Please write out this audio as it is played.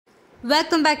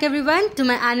Welcome back everyone to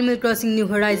my Animal Crossing New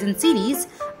Horizons series,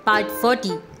 part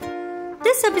 40.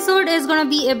 This episode is gonna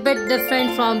be a bit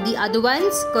different from the other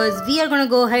ones because we are gonna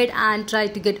go ahead and try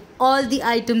to get all the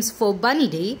items for Bunny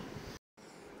Day.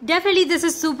 Definitely this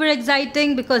is super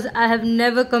exciting because I have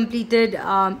never completed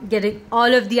getting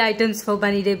all of the items for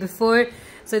Bunny Day before.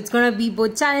 So it's gonna be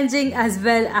both challenging as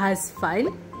well as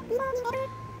fun.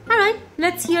 Alright,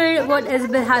 let's hear what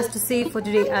Isabel has to say for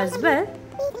today as well.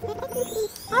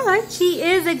 Alright, she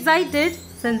is excited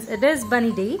since it is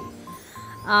Bunny Day.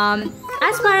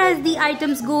 As far as the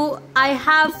items go, I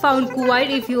have found quite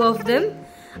a few of them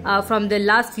from the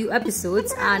last few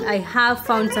episodes, and I have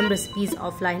found some recipes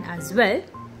offline as well.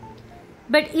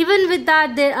 But even with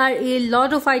that, there are a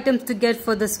lot of items to get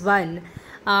for this one.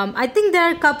 I think there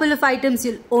are a couple of items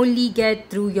you'll only get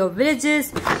through your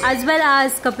villages, as well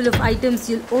as a couple of items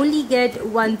you'll only get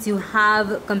once you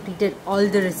have completed all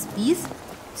the recipes.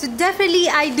 So definitely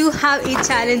I do have a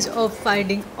challenge of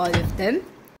finding all of them.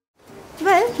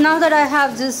 Well, now that I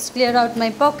have just cleared out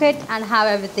my pocket and have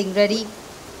everything ready,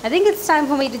 I think it's time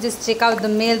for me to just check out the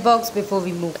mailbox before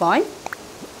we move on.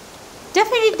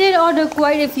 Definitely did order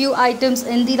quite a few items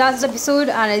in the last episode,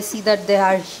 and I see that they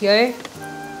are here.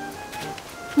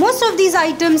 Most of these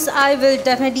items I will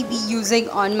definitely be using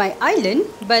on my island,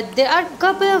 but there are a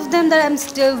couple of them that I'm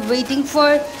still waiting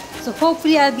for, so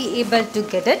hopefully I'll be able to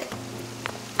get it.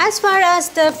 As far as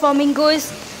the farming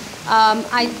goes,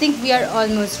 I think we are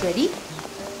almost ready.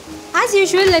 As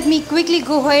usual, let me quickly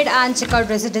go ahead and check out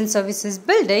Resident Services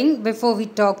building before we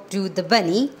talk to the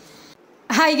bunny.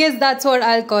 I guess that's what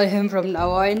I'll call him from now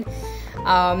on.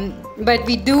 But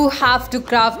we do have to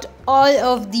craft all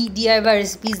of the DIY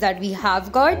recipes that we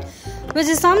have got, which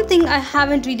is something I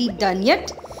haven't really done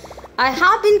yet. I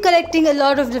have been collecting a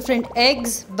lot of different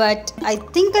eggs, but I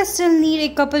think I still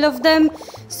need a couple of them,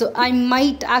 so I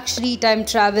might actually time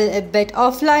travel a bit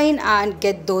offline and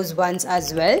get those ones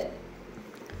as well.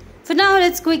 For now,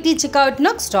 let's quickly check out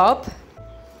Nook's Stop.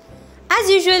 As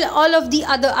usual, all of the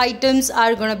other items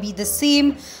are gonna be the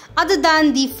same other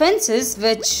than the fences,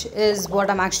 which is what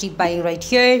I'm actually buying right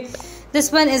here.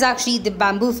 This one is actually the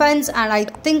bamboo fence, and I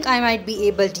think I might be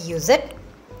able to use it.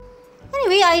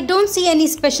 Anyway, I don't see any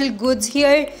special goods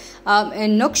here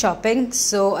in Nook Shopping,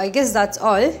 so I guess that's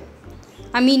all.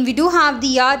 I mean, we do have the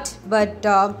yacht, but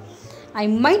I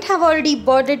might have already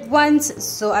bought it once,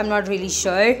 so I'm not really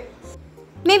sure.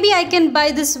 Maybe I can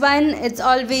buy this one. It's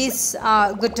always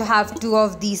good to have two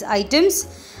of these items.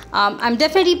 I'm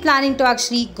definitely planning to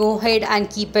actually go ahead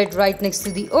and keep it right next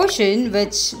to the ocean,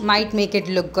 which might make it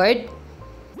look good.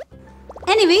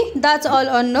 Anyway, that's all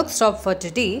on Nook Stop for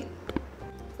today.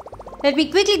 Let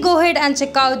me quickly go ahead and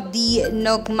check out the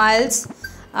Nook Miles.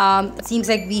 It seems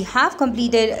like we have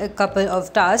completed a couple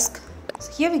of tasks.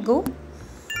 So here we go.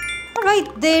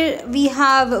 Alright, there we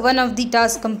have one of the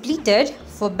tasks completed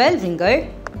for Bell Ringer.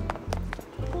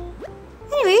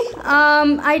 Anyway,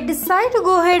 I decided to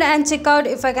go ahead and check out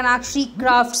if I can actually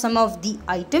craft some of the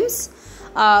items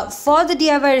for the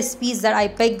DIY recipes that I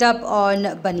picked up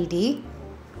on Bunny Day.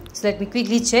 So let me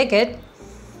quickly check it.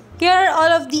 Here are all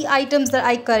of the items that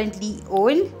I currently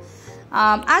own.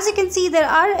 As you can see, there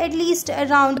are at least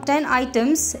around 10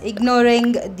 items,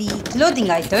 ignoring the clothing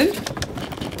item.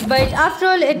 But after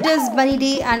all, it is Bunny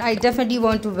Day and I definitely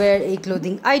want to wear a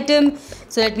clothing item.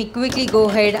 So let me quickly go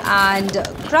ahead and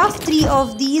craft 3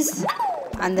 of these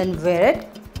and then wear it.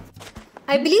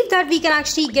 I believe that we can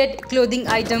actually get clothing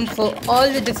item for all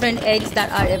the different eggs that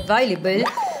are available.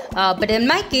 But in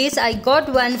my case, I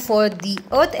got one for the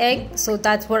earth egg, so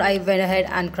that's what I went ahead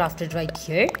and crafted right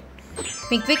here.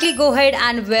 We quickly go ahead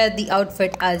and wear the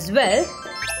outfit as well.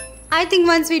 I think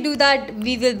once we do that,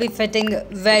 we will be fitting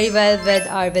very well with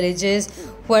our villagers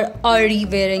who are already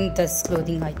wearing this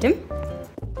clothing item.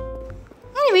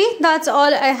 Anyway, that's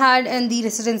all I had in the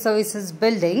Resident Services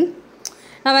building.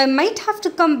 Now I might have to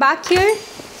come back here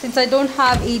since I don't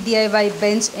have a DIY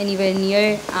bench anywhere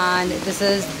near, and this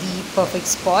is the perfect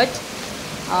spot.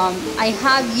 I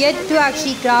have yet to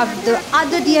actually craft the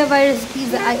other DIY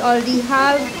recipes that I already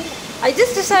have. I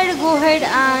just decided to go ahead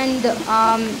and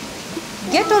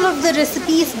get all of the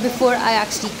recipes before I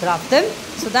actually craft them.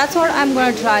 So that's what I'm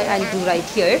gonna try and do right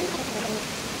here.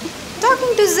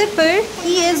 Talking to Zipper,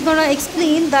 he is gonna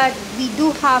explain that we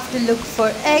do have to look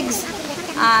for eggs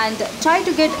and try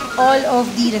to get all of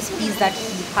the recipes that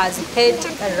he has hit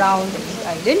around the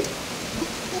island.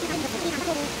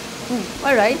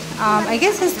 Alright, I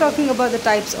guess he's talking about the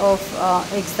types of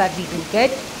eggs that we can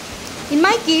get. In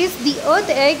my case, the earth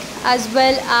egg as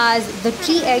well as the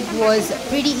tree egg was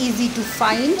pretty easy to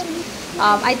find.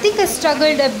 I think I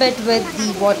struggled a bit with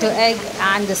the water egg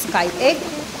and the sky egg.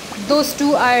 those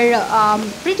two are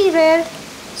pretty rare,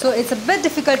 so it's a bit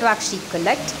difficult to actually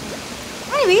collect.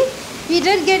 Anyway, we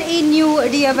did get a new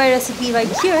DIY recipe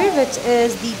right here, which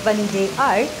is the Bunny Day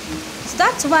art. So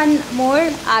that's one more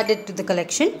added to the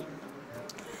collection.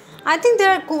 I think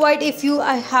there are quite a few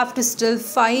I have to still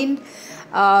find.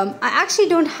 I actually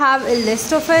don't have a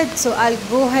list of it, so I'll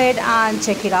go ahead and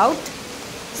check it out.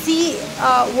 See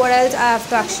what else I have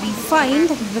to actually find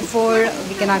before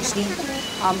we can actually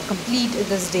complete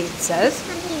this day itself.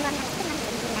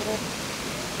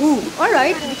 Ooh,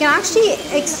 alright, we can actually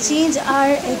exchange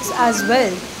our eggs as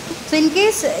well. So in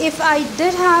case if I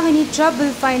did have any trouble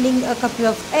finding a couple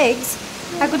of eggs,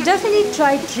 I could definitely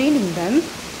try training them.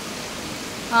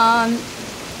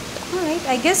 Alright,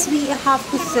 I guess we have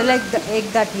to select the egg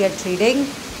that we are trading.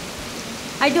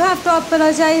 I do have to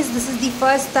apologize, this is the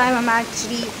first time I'm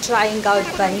actually trying out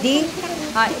Bunny Day.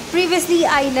 Previously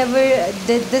I never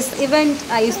did this event,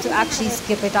 I used to actually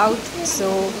skip it out, so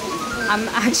I'm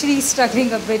actually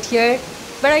struggling a bit here.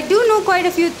 But I do know quite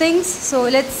a few things, so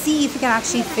let's see if we can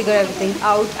actually figure everything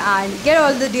out and get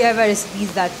all the DIY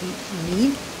recipes that we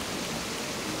need.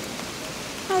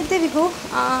 There we go.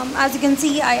 As you can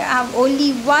see, I have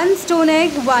only one stone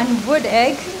egg, one wood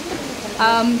egg.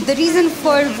 The reason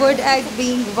for wood egg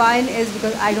being one is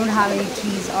because I don't have any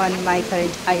trees on my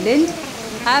current island.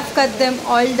 I have cut them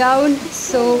all down,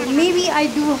 so maybe I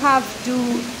do have to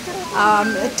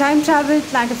time travel,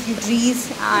 plant a few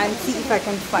trees and see if I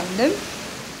can find them.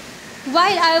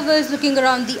 While I was looking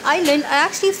around the island, I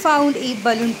actually found a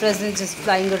balloon present just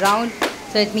flying around.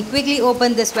 So let me quickly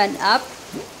open this one up.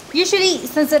 Usually,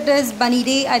 since it is Bunny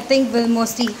Day, I think we'll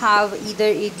mostly have either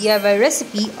a DIY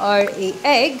recipe or a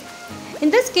egg. In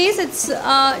this case, it's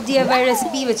a DIY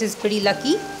recipe, which is pretty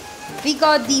lucky. We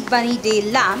got the Bunny Day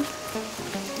lamp.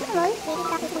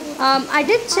 I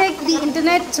did check the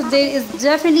internet, so there is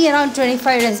definitely around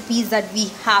 25 recipes that we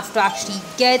have to actually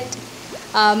get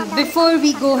before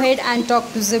we go ahead and talk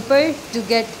to Zipper to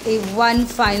get a one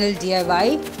final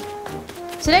DIY.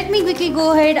 So let me quickly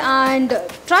go ahead and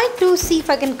try to see if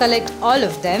I can collect all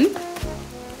of them.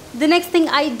 The next thing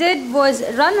I did was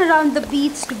run around the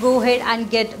beach to go ahead and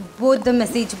get both the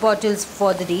message bottles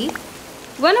for the day.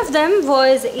 One of them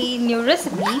was a new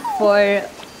recipe for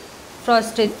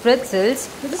frosted pretzels,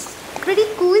 which is pretty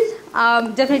cool.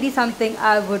 Definitely something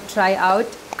I would try out.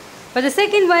 But the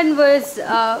second one was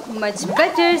much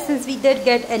better since we did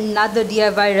get another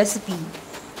DIY recipe.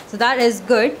 So that is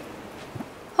good.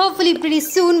 Hopefully pretty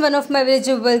soon one of my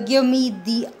villagers will give me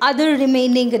the other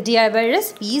remaining DIY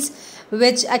recipes,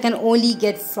 which I can only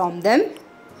get from them.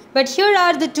 But here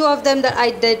are the two of them that I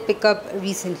did pick up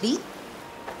recently.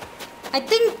 I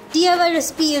think DIY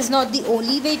recipe is not the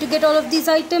only way to get all of these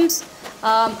items.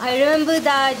 I remember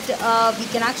that we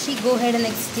can actually go ahead and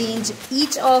exchange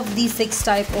each of these 6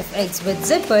 types of eggs with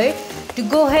Zipper to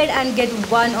go ahead and get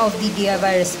one of the DIY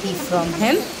recipe from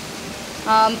him.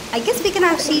 I guess we can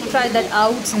actually try that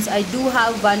out since I do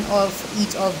have one of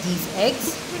each of these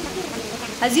eggs.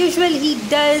 As usual, he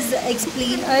does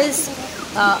explain us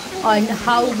on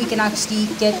how we can actually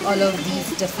get all of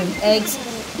these different eggs,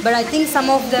 but I think some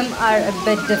of them are a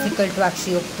bit difficult to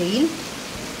actually obtain.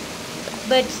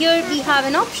 But here we have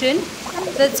an option.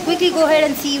 Let's quickly go ahead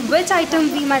and see which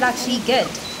item we might actually get.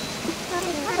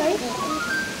 Alright.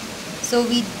 So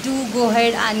we do go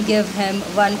ahead and give him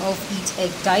one of each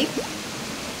egg type.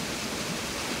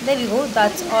 There we go,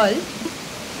 that's all.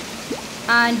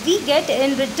 And we get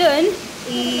in return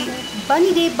a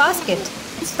Bunny Day basket.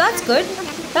 So that's good.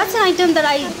 That's an item that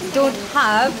I don't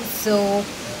have, so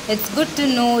it's good to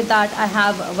know that I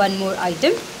have one more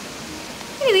item.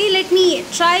 Anyway, let me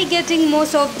try getting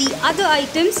most of the other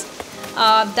items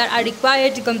that are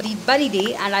required to complete Bunny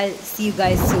Day, and I'll see you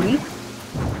guys soon.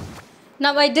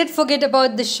 Now I did forget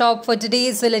about the shop for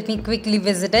today, so let me quickly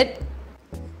visit it.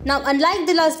 Now unlike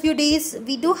the last few days,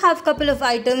 we do have a couple of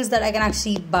items that I can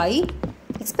actually buy.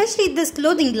 Especially this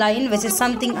clothing line, which is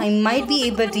something I might be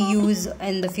able to use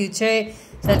in the future.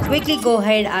 So I'll quickly go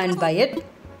ahead and buy it.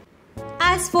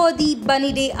 As for the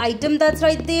Bunny Day item that's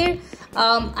right there,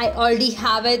 I already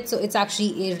have it, so it's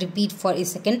actually a repeat for a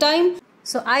second time.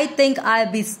 So I think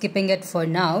I'll be skipping it for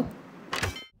now.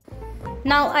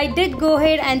 Now I did go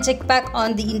ahead and check back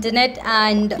on the internet,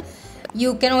 and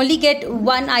you can only get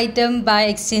one item by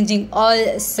exchanging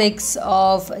all 6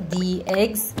 of the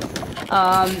eggs.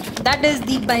 That is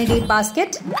the Bunny Day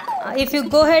basket. If you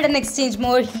go ahead and exchange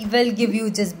more, he will give you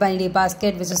just Bunny Day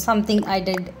basket, which is something I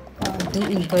did do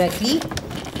incorrectly.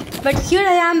 But here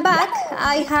I am back.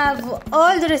 I have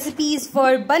all the recipes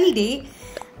for Bunny Day,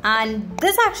 and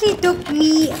this actually took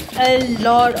me a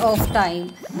lot of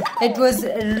time. It was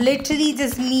literally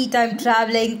just me time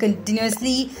traveling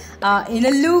continuously in a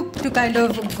loop to kind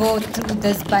of go through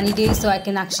this bunny day so I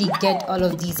can actually get all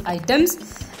of these items.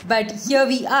 But here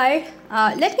we are.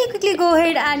 Let me quickly go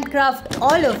ahead and craft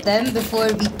all of them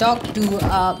before we talk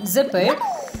to Zipper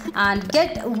and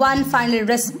get one final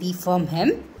recipe from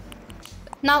him.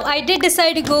 Now I did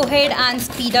decide to go ahead and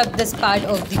speed up this part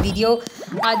of the video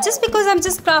just because I'm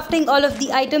just crafting all of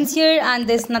the items here and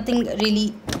there's nothing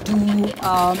really too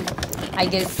I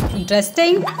guess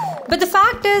interesting. But the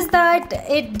fact is that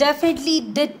it definitely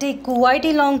did take quite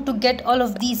a long to get all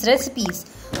of these recipes.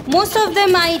 Most of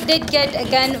them I did get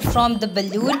again from the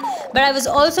balloon, but I was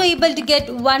also able to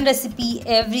get one recipe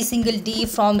every single day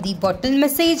from the bottle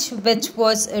message, which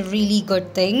was a really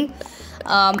good thing.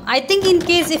 I think in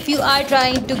case if you are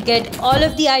trying to get all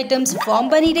of the items from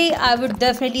Bunny Day, I would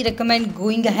definitely recommend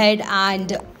going ahead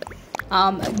and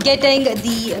getting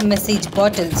the message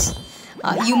bottles.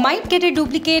 You might get a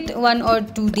duplicate 1 or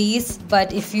 2 days,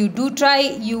 but if you do try,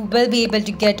 you will be able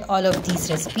to get all of these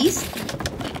recipes.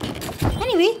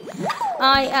 Anyway,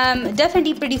 I am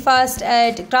definitely pretty fast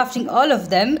at crafting all of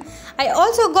them. I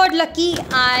also got lucky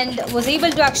and was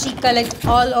able to actually collect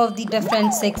all of the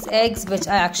different 6 eggs, which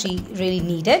I actually really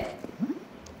needed.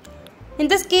 In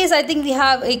this case, I think we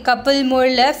have a couple more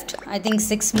left. I think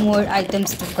 6 more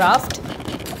items to craft.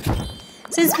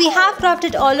 Since we have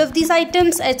crafted all of these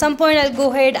items, at some point I'll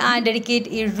go ahead and dedicate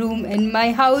a room in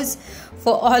my house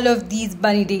for all of these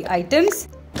Bunny Day items.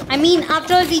 I mean,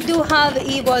 after all, we do have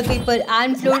a wallpaper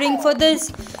and flooring for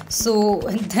this, so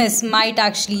this might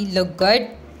actually look good.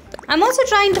 I'm also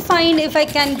trying to find if I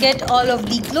can get all of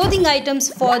the clothing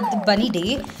items for the Bunny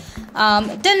Day.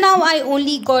 Till now, I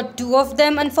only got 2 of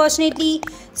them, unfortunately,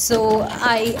 so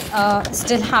I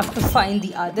still have to find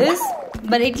the others.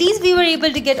 But at least we were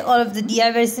able to get all of the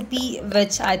DIY recipe,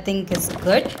 which I think is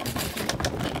good.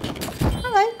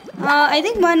 Alright, I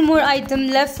think one more item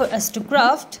left for us to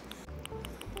craft.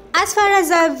 As far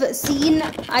as I've seen,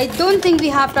 I don't think we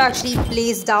have to actually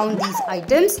place down these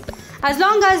items. As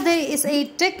long as there is a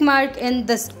tick mark in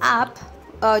this app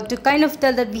to kind of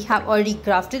tell that we have already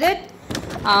crafted it,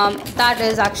 that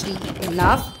is actually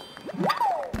enough.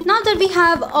 Now that we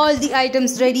have all the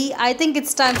items ready, I think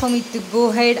it's time for me to go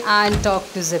ahead and talk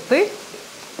to Zipper.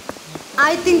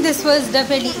 I think this was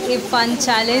definitely a fun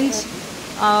challenge.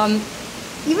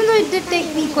 Even though it did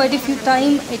take me quite a few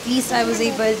time, at least I was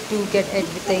able to get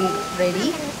everything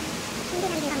ready.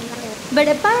 But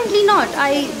apparently not.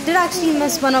 I did actually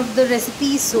miss one of the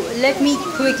recipes, so let me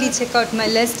quickly check out my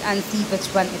list and see which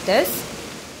one it is.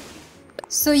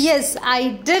 So yes,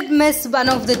 I did miss one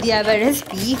of the DIY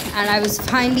recipe and I was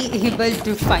finally able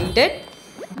to find it.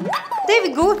 There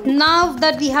we go. Now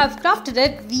that we have crafted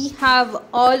it, we have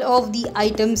all of the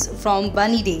items from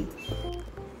Bunny Day.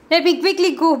 Let me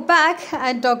quickly go back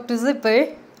and talk to Zipper.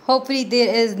 Hopefully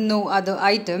there is no other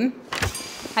item.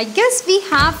 I guess we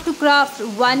have to craft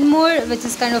one more, which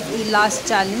is kind of a last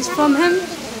challenge from him.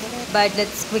 But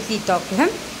let's quickly talk to him.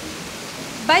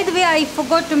 By the way, I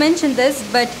forgot to mention this,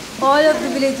 but all of the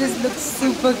villagers look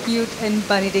super cute in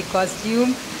Bunny Day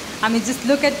costume. I mean, just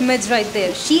look at Midge right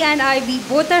there. She and I, we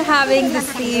both are having the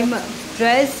same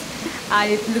dress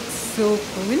and it looks so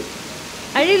cool.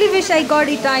 I really wish I got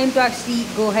a time to actually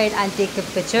go ahead and take a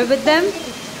picture with them.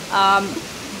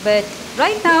 But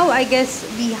right now, I guess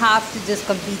we have to just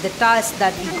complete the task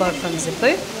that we got from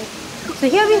Zipper. So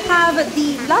here we have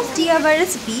the last DIY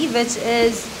recipe, which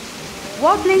is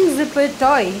wobbling zipper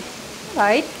toy.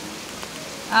 Right.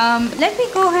 Let me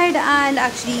go ahead and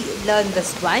actually learn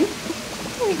this one.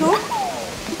 Here we go.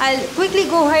 I'll quickly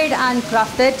go ahead and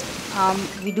craft it.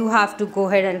 We do have to go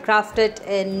ahead and craft it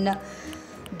in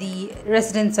the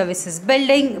resident services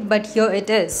building, but here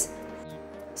it is.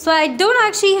 So I don't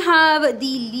actually have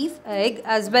the leaf egg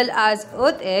as well as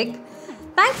earth egg.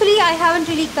 Thankfully, I haven't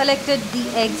really collected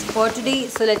the eggs for today,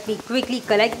 so let me quickly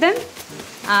collect them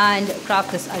and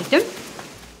craft this item.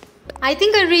 I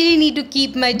think I really need to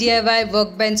keep my DIY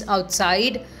workbench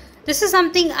outside. This is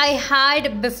something I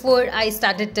had before I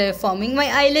started terraforming my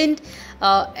island,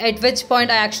 at which point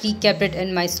I actually kept it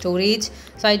in my storage.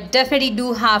 So I definitely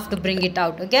do have to bring it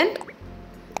out again.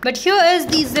 But here is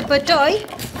the zipper toy.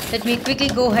 Let me quickly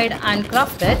go ahead and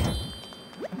craft it.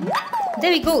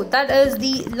 There we go. That is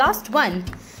the last one.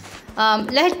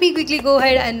 Let me quickly go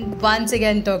ahead and once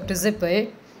again talk to Zipper.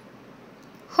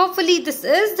 Hopefully this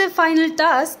is the final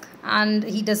task and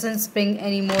he doesn't spring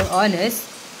any more on us.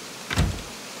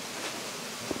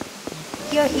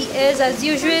 Here he is as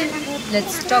usual.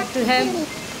 Let's talk to him.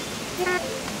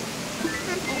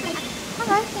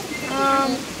 Alright.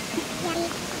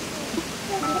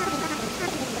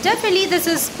 Definitely this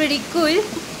is pretty cool.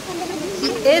 He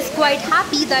is quite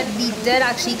happy that we did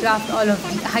actually craft all of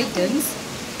the items.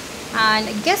 And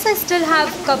I guess I still have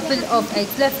a couple of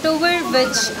eggs left over,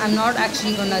 which I'm not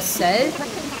actually gonna sell.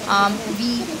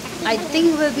 I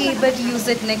think we'll be able to use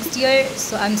it next year,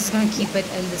 so I'm just gonna keep it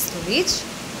in the storage.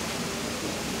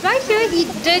 Right here, he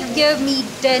did give me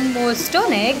 10 more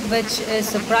stone egg, which is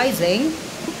surprising.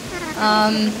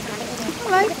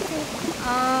 Alright.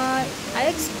 I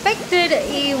expected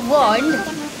a wand,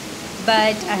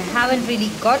 but I haven't really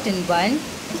gotten one.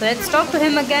 So let's talk to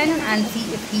him again and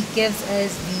see if he gives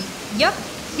us the, yep,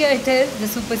 here it is, the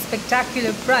super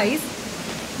spectacular prize.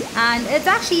 And it's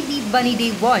actually the Bunny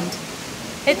Day wand.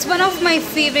 It's one of my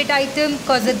favorite items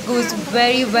because it goes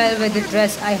very well with the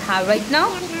dress I have right now.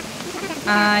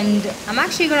 And I'm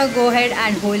actually gonna go ahead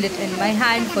and hold it in my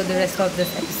hand for the rest of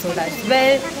this episode as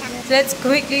well. So let's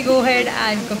quickly go ahead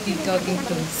and complete talking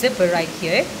to Zipper right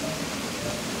here.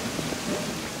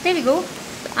 There we go.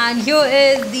 And here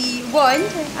is the wand.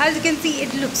 As you can see,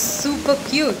 it looks super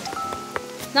cute.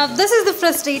 Now this is the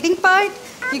frustrating part.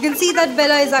 You can see that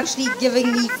Bella is actually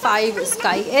giving me 5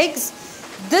 sky eggs.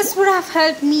 This would have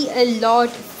helped me a lot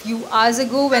few hours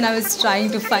ago when I was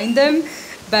trying to find them.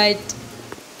 But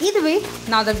either way,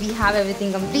 now that we have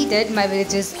everything completed, my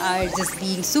villagers are just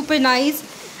being super nice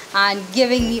and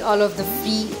giving me all of the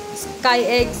free sky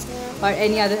eggs or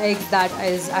any other eggs that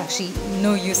is actually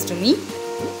no use to me.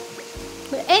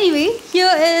 But anyway,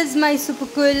 here is my super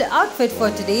cool outfit for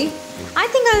today. I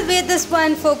think I'll wear this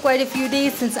one for quite a few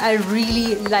days since I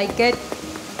really like it.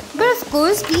 But of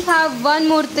course, we have one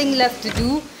more thing left to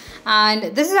do.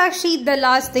 And this is actually the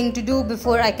last thing to do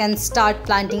before I can start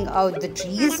planting out the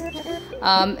trees.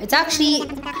 It's actually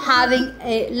having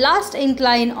a last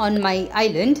incline on my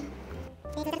island.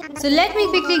 So let me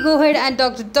quickly go ahead and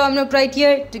talk to Tom Nook right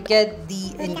here to get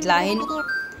the incline.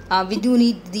 We do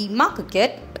need the marker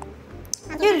kit.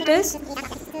 Here it is.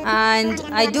 And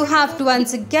I do have to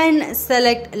once again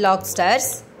select log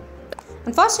stairs.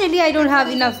 Unfortunately, I don't have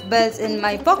enough bells in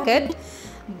my pocket,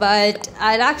 but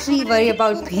I'll actually worry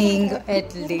about paying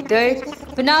it later.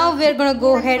 For now, we're gonna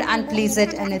go ahead and place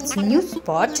it in its new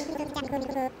spot.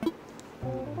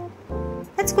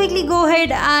 Let's quickly go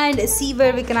ahead and see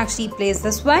where we can actually place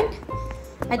this one.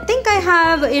 I think I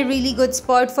have a really good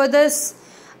spot for this,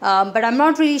 but I'm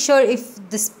not really sure if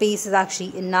the space is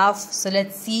actually enough. So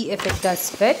let's see if it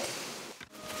does fit.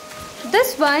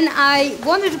 This one, I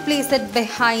wanted to place it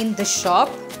behind the shop.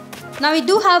 Now we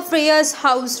do have Freya's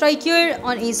house right here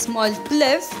on a small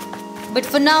cliff, but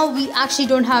for now we actually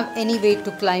don't have any way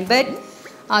to climb it.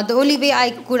 The only way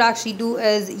I could actually do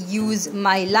is use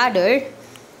my ladder,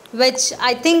 which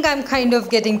I think I'm kind of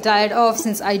getting tired of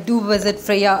since I do visit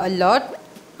Freya a lot.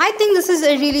 I think this is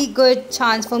a really good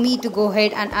chance for me to go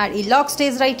ahead and add a log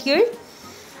stairs right here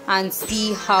and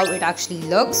see how it actually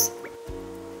looks.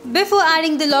 Before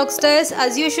adding the log stairs,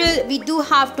 as usual, we do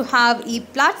have to have a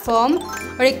platform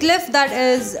or a cliff that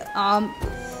is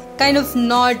kind of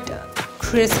not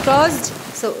crisscrossed.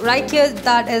 So right here,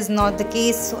 that is not the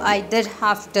case. So I did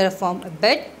have to terraform a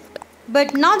bit.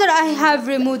 But now that I have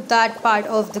removed that part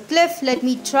of the cliff, let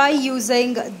me try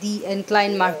using the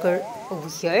incline marker over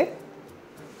here.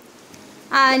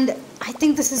 And I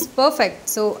think this is perfect.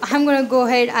 So I'm going to go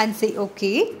ahead and say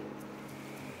okay.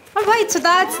 Alright, so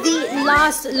that's the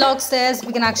last log stairs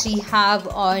we can actually have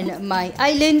on my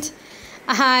island.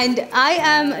 And I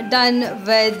am done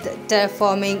with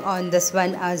terraforming on this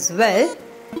one as well.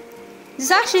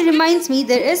 This actually reminds me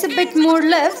there is a bit more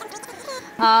left.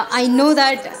 I know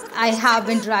that I have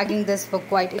been dragging this for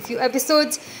quite a few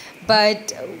episodes,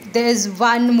 but there is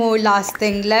one more last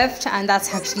thing left, and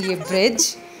that's actually a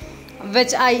bridge,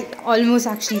 which I almost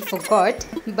actually forgot,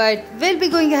 but we'll be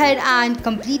going ahead and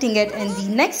completing it in the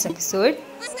next episode.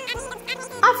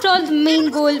 After all, the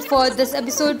main goal for this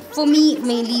episode for me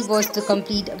mainly was to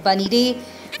complete Bunny Day,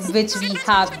 which we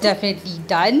have definitely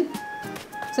done.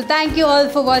 So thank you all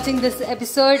for watching this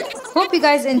episode. Hope you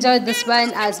guys enjoyed this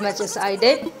one as much as I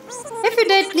did. If you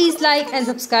did, please like and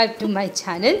subscribe to my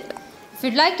channel. If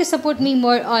you'd like to support me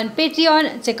more on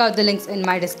Patreon, check out the links in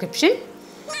my description.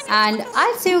 And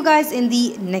I'll see you guys in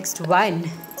the next one.